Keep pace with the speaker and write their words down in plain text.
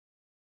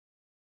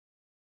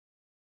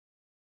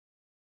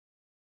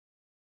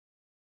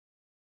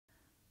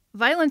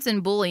Violence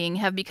and bullying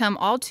have become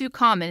all too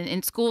common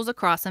in schools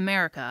across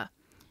America.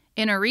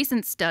 In a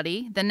recent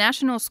study, the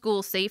National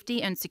School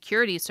Safety and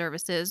Security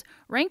Services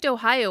ranked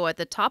Ohio at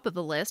the top of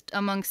the list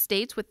among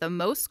states with the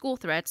most school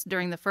threats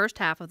during the first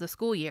half of the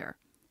school year.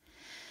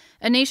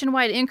 A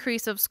nationwide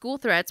increase of school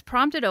threats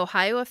prompted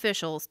Ohio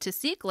officials to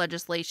seek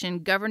legislation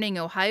governing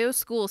Ohio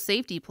school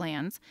safety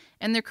plans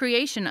and the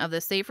creation of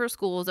the Safer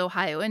Schools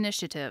Ohio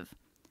Initiative.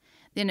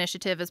 The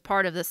initiative is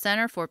part of the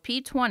Center for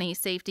P20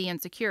 Safety and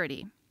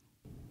Security.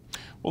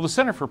 Well, the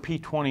Center for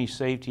P20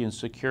 Safety and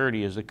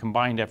Security is a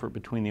combined effort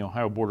between the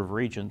Ohio Board of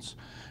Regents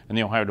and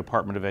the Ohio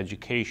Department of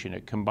Education.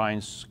 It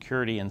combines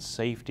security and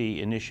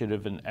safety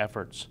initiative and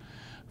efforts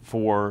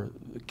for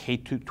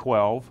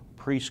K-12,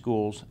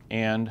 preschools,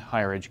 and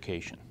higher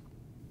education.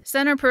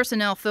 Center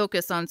personnel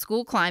focus on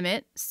school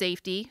climate,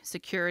 safety,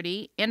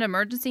 security, and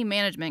emergency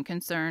management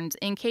concerns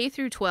in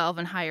K-12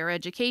 and higher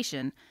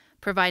education,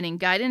 providing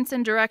guidance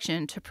and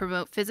direction to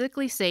promote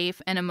physically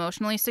safe and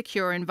emotionally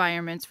secure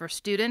environments for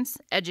students,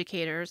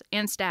 educators,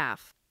 and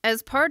staff.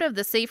 As part of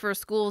the Safer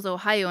Schools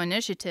Ohio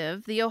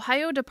initiative, the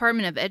Ohio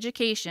Department of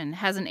Education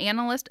has an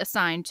analyst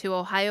assigned to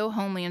Ohio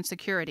Homeland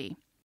Security.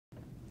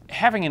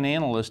 Having an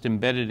analyst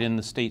embedded in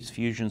the state's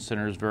fusion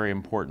center is very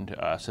important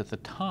to us. At the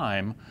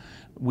time,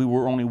 we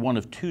were only one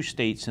of 2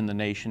 states in the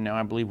nation. Now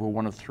I believe we're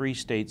one of 3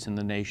 states in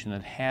the nation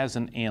that has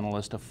an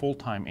analyst, a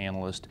full-time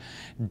analyst,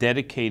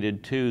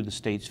 dedicated to the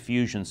state's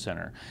fusion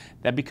center.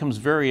 That becomes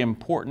very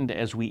important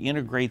as we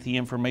integrate the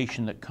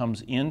information that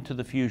comes into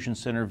the fusion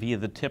center via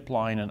the tip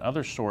line and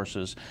other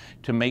sources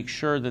to make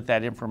sure that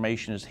that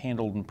information is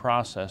handled and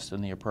processed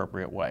in the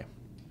appropriate way.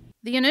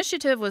 The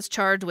initiative was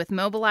charged with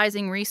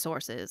mobilizing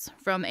resources,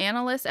 from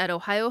analysts at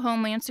Ohio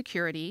Homeland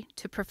Security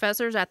to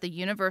professors at the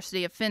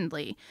University of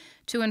Findlay,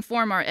 to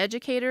inform our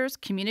educators,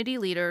 community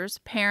leaders,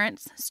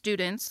 parents,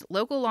 students,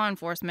 local law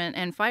enforcement,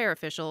 and fire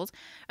officials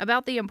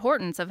about the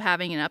importance of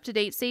having an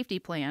up-to-date safety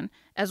plan,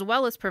 as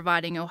well as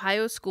providing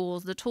Ohio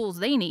schools the tools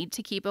they need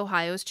to keep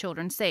Ohio's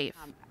children safe.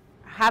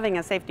 Having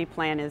a safety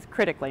plan is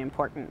critically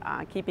important.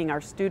 Keeping our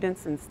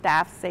students and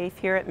staff safe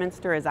here at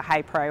Minster is a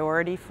high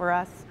priority for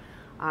us.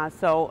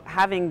 So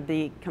having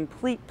the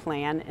complete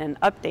plan, an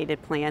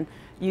updated plan,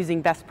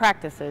 using best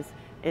practices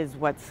is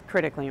what's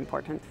critically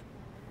important.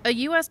 A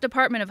U.S.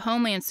 Department of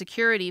Homeland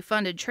Security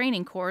funded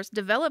training course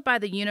developed by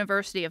the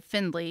University of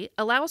Findlay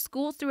allows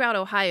schools throughout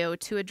Ohio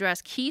to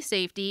address key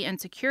safety and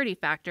security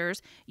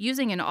factors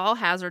using an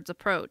all-hazards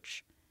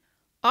approach.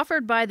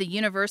 Offered by the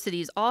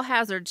university's All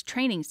Hazards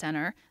Training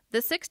Center, the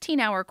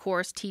 16-hour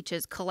course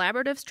teaches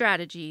collaborative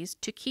strategies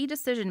to key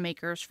decision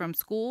makers from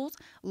schools,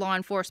 law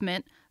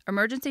enforcement,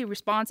 emergency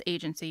response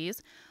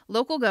agencies,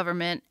 local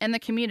government, and the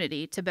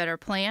community to better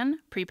plan,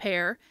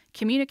 prepare,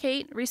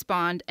 communicate,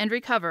 respond, and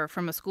recover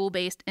from a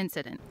school-based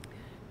incident.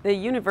 The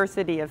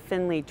University of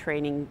Findlay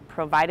training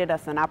provided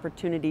us an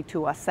opportunity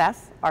to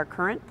assess our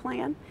current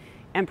plan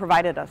and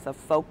provided us a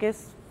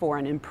focus for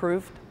an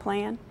improved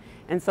plan.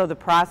 And so the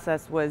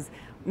process was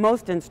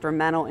most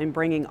instrumental in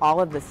bringing all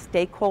of the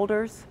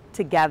stakeholders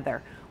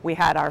together. We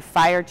had our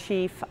fire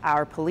chief,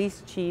 our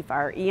police chief,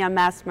 our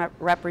EMS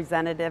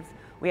representatives.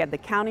 We had the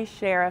county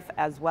sheriff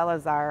as well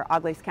as our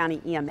Auglaize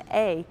County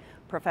EMA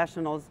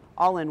professionals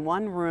all in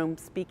one room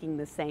speaking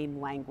the same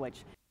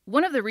language.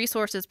 One of the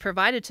resources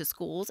provided to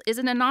schools is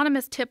an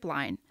anonymous tip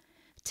line.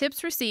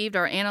 Tips received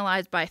are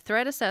analyzed by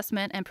threat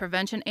assessment and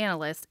prevention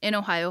analysts in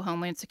Ohio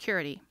Homeland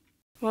Security.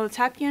 Well, the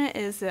TAP unit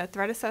is the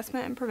Threat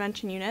Assessment and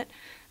Prevention Unit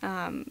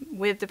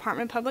with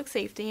Department of Public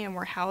Safety, and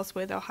we're housed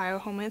with Ohio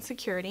Homeland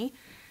Security.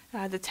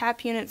 The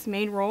TAP unit's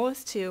main role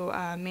is to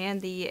man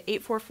the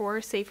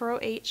 844 SAFER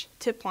OH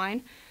tip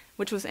line,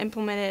 which was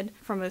implemented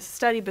from a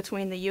study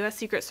between the U.S.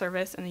 Secret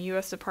Service and the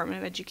U.S. Department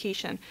of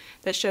Education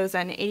that shows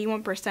that in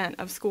 81%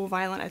 of school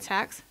violent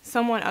attacks,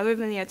 someone other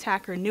than the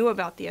attacker knew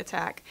about the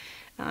attack,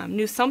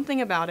 knew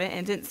something about it,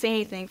 and didn't say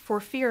anything for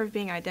fear of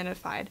being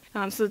identified.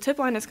 So the tip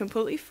line is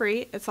completely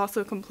free. It's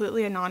also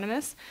completely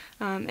anonymous,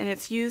 and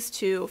it's used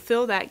to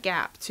fill that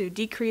gap, to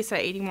decrease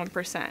that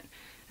 81%.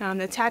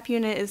 The TAP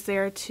unit is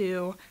there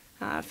to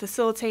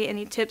facilitate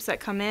any tips that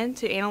come in,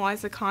 to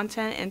analyze the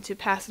content, and to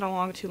pass it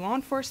along to law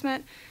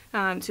enforcement,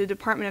 to the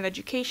Department of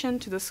Education,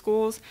 to the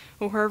schools,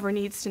 or whoever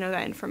needs to know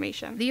that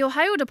information. The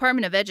Ohio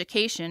Department of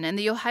Education and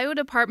the Ohio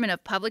Department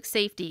of Public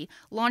Safety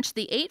launched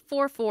the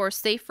 844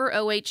 SAFER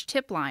OH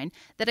tip line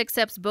that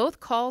accepts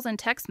both calls and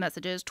text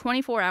messages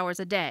 24 hours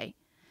a day.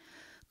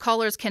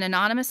 Callers can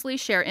anonymously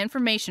share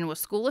information with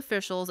school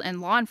officials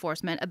and law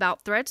enforcement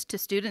about threats to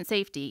student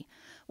safety,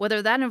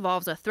 whether that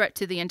involves a threat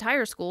to the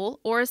entire school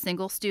or a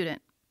single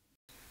student.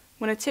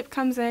 When a tip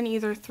comes in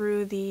either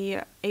through the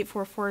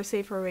 844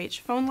 SAFER OH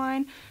phone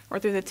line or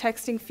through the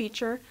texting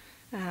feature,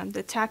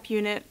 the TAP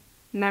unit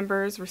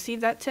members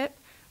receive that tip.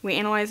 We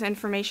analyze the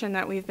information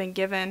that we've been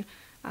given.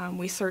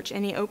 We search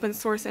any open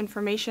source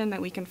information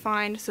that we can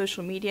find,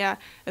 social media,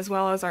 as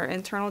well as our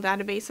internal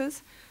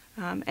databases.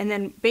 And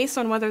then based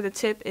on whether the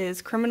tip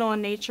is criminal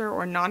in nature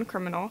or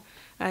non-criminal,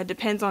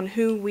 depends on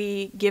who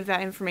we give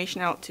that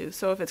information out to.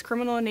 So if it's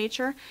criminal in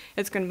nature,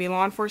 it's going to be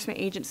law enforcement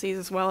agencies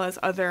as well as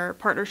other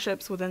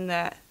partnerships within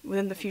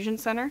the Fusion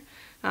Center.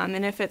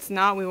 And if it's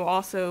not, we will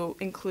also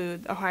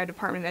include the Ohio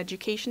Department of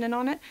Education in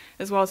on it,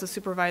 as well as the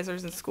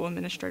supervisors and school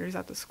administrators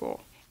at the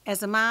school.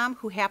 As a mom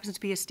who happens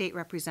to be a state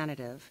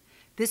representative,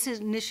 this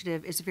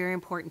initiative is very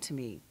important to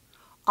me.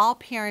 All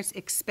parents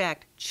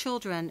expect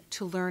children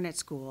to learn at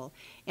school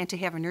and to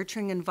have a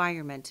nurturing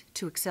environment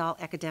to excel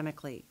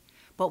academically.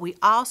 But we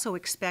also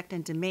expect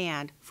and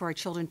demand for our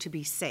children to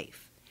be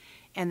safe.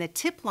 And the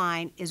tip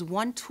line is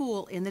one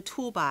tool in the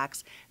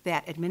toolbox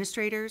that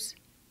administrators,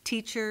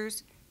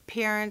 teachers,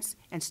 parents,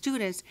 and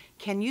students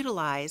can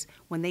utilize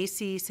when they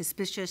see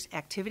suspicious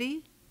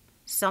activity,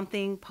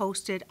 something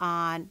posted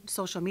on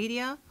social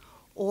media,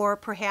 or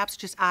perhaps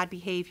just odd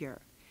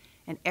behavior.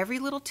 And every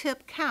little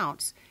tip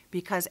counts,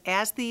 because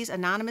as these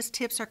anonymous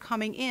tips are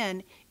coming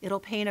in, it'll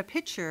paint a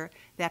picture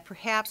that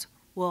perhaps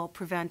will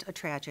prevent a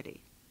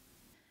tragedy.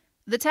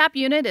 The TAP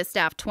unit is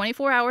staffed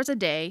 24 hours a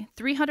day,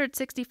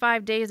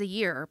 365 days a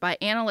year by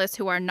analysts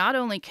who are not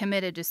only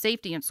committed to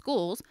safety in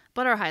schools,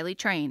 but are highly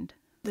trained.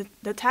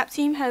 The TAP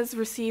team has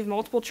received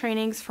multiple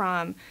trainings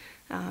from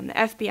the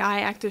FBI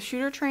active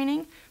shooter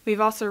training. We've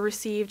also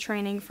received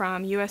training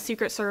from U.S.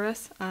 Secret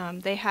Service.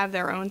 They have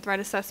their own threat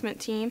assessment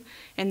team,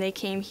 and they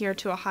came here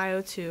to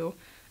Ohio to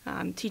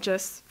teach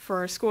us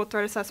for school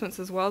threat assessments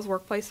as well as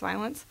workplace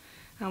violence.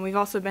 We've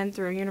also been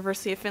through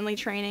University of Findlay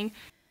training.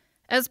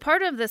 As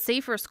part of the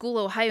Safer School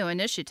Ohio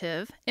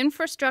initiative,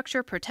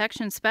 infrastructure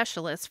protection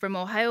specialists from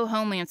Ohio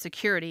Homeland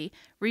Security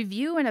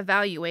review and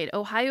evaluate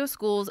Ohio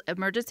schools'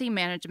 emergency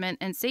management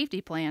and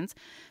safety plans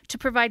to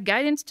provide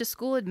guidance to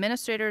school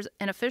administrators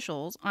and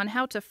officials on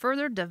how to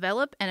further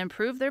develop and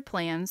improve their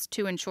plans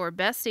to ensure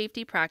best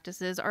safety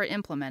practices are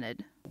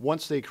implemented.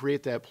 Once they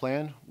create that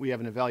plan, we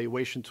have an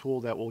evaluation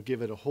tool that will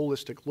give it a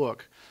holistic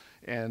look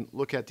and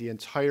look at the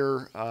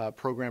entire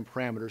program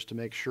parameters to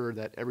make sure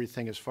that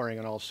everything is firing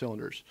on all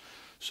cylinders.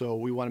 So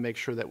we want to make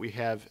sure that we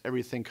have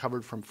everything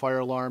covered from fire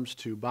alarms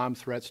to bomb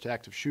threats to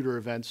active shooter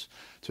events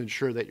to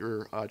ensure that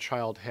your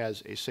child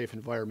has a safe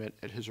environment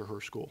at his or her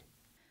school.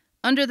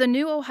 Under the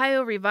new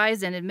Ohio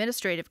Revised and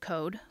Administrative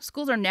Code,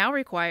 schools are now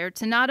required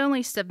to not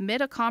only submit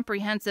a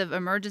comprehensive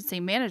emergency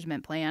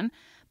management plan,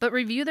 but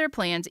review their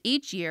plans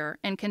each year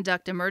and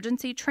conduct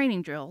emergency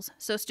training drills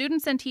so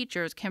students and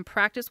teachers can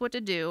practice what to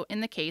do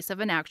in the case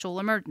of an actual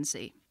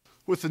emergency.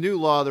 With the new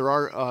law, there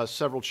are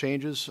several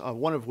changes,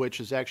 one of which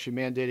is actually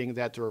mandating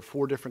that there are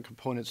 4 different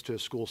components to a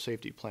school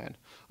safety plan.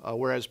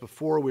 Whereas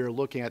before we were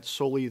looking at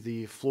solely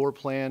the floor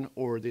plan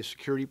or the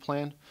security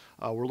plan,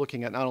 we're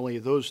looking at not only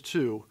those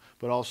 2,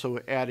 but also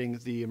adding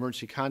the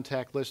emergency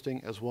contact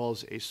listing as well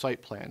as a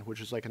site plan,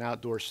 which is like an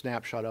outdoor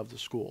snapshot of the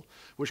school,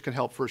 which can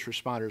help first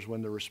responders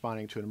when they're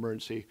responding to an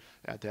emergency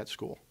at that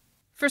school.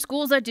 For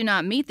schools that do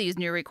not meet these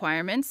new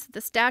requirements,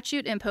 the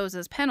statute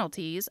imposes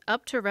penalties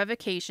up to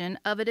revocation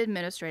of an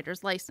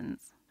administrator's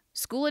license.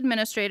 School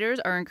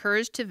administrators are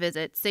encouraged to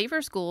visit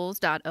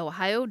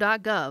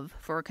saferschools.ohio.gov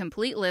for a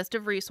complete list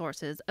of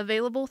resources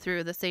available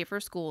through the Safer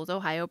Schools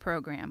Ohio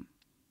program.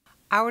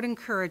 I would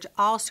encourage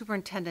all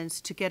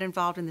superintendents to get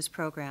involved in this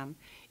program.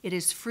 It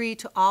is free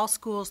to all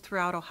schools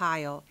throughout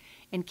Ohio.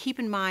 And keep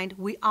in mind,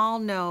 we all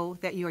know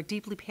that you are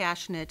deeply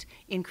passionate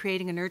in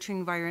creating a nurturing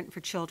environment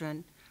for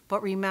children.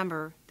 But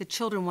remember, the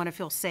children want to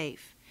feel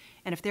safe.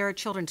 And if there are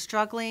children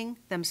struggling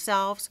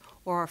themselves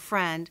or a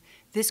friend,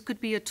 this could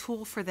be a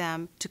tool for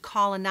them to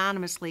call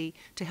anonymously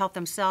to help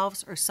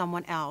themselves or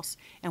someone else.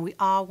 And we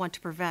all want to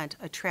prevent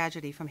a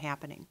tragedy from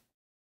happening.